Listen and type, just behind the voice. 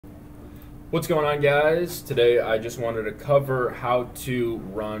What's going on, guys? Today I just wanted to cover how to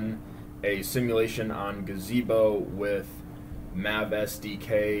run a simulation on Gazebo with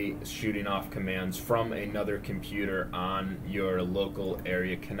MAVSDK shooting off commands from another computer on your local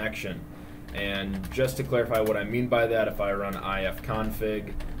area connection. And just to clarify what I mean by that, if I run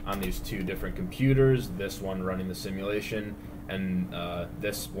ifconfig on these two different computers, this one running the simulation and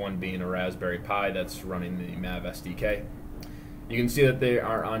this one being a Raspberry Pi that's running the MAVSDK, you can see that they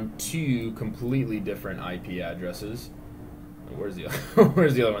are on two completely different IP addresses. Where's the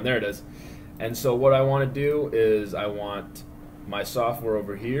where's the other one? There it is. And so what I want to do is I want my software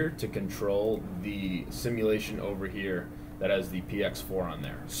over here to control the simulation over here that has the PX4 on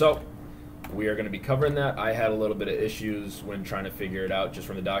there. So we are going to be covering that. I had a little bit of issues when trying to figure it out just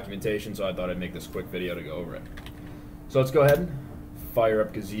from the documentation, so I thought I'd make this quick video to go over it. So let's go ahead and fire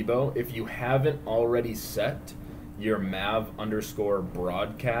up Gazebo. If you haven't already set your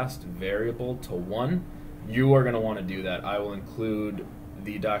mav_broadcast variable to 1, you are going to want to do that. I will include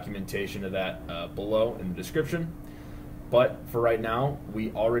the documentation of that below in the description. But for right now,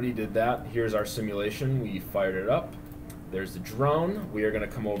 we already did that. Here's our simulation. We fired it up. There's the drone. We are going to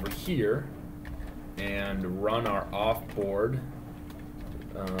come over here and run our off-board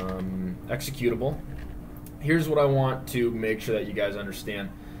executable. Here's what I want to make sure that you guys understand.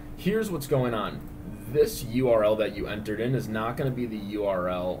 Here's what's going on. This URL that you entered in is not going to be the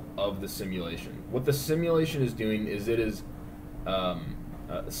URL of the simulation. What the simulation is doing is it is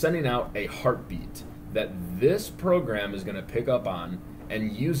sending out a heartbeat that this program is going to pick up on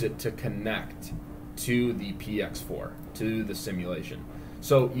and use it to connect to the PX4, to the simulation.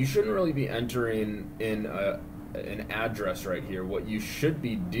 So you shouldn't really be entering in an address right here. What you should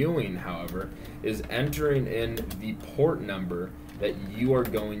be doing, however, is entering in the port number that you are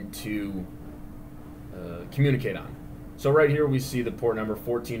going to communicate on. So right here we see the port number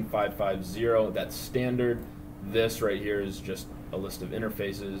 14550. That's standard. This right here is just a list of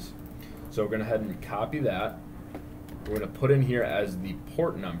interfaces. So we're going to head and copy that. We're going to put in here as the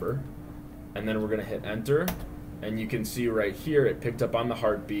port number, and then we're going to hit enter. And you can see right here it picked up on the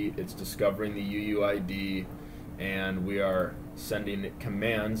heartbeat. It's discovering the UUID, and we are sending it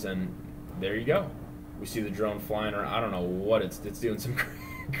commands, and there you go. We see the drone flying around. I don't know what it's doing some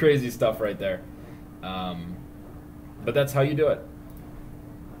crazy stuff right there. But that's how you do it.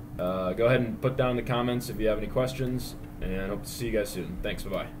 Go ahead and put down in the comments if you have any questions, and hope to see you guys soon. Thanks,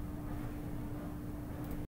 bye-bye.